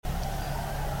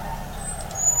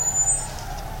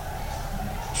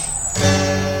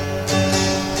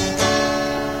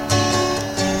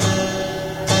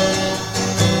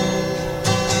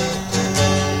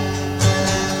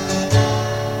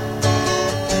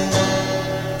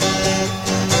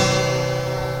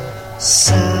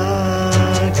Sa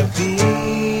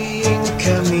gabing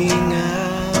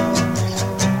kamingaw,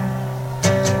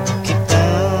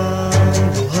 kitang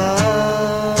duha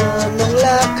ng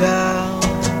lakaw.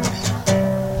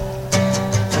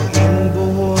 Ang iyong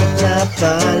buhok na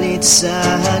palit sa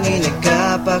hangin,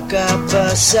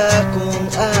 nagkapakapa sa kong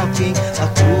aping.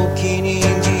 Ako kining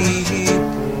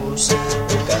gihipos,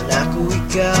 bukan ako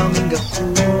ikaw ng Gakos.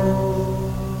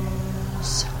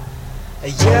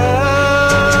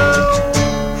 Ayaw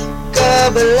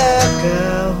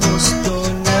kabalaka, husto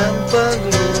ng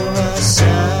pagluha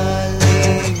sa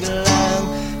liglang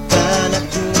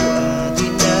panakuha, di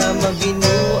na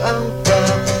mabinuang pa.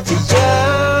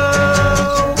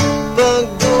 Ayaw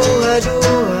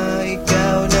pagduha-duha,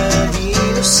 ikaw na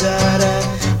inusara.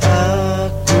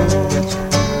 Ako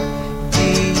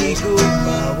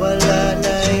gihigugma, mawala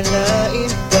na'y lain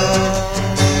pa.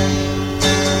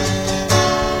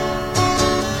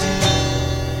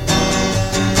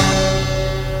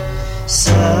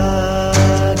 Sa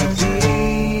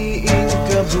gabiing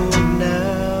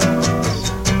kabugnaw,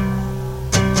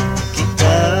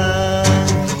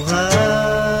 kitang duha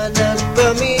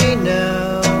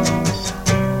nagpaminaw.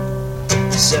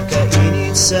 Sa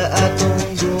kainit sa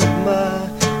atong gugma,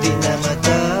 di na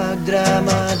matag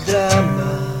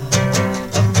drama-drama.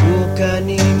 Ako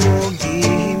kanimo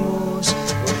gihimos,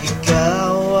 kung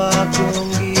ikaw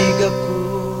akong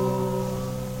gigakos.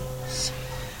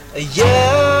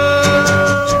 Ayaw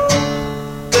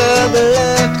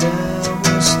kabalaka,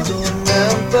 gusto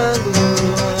ng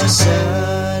pagluha sa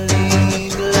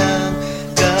liglang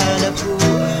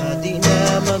kanakuha, di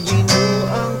na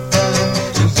mabinuang pa.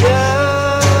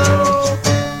 Ayaw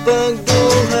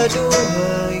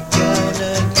pagduha-duha, ikaw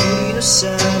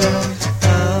nag-inusa.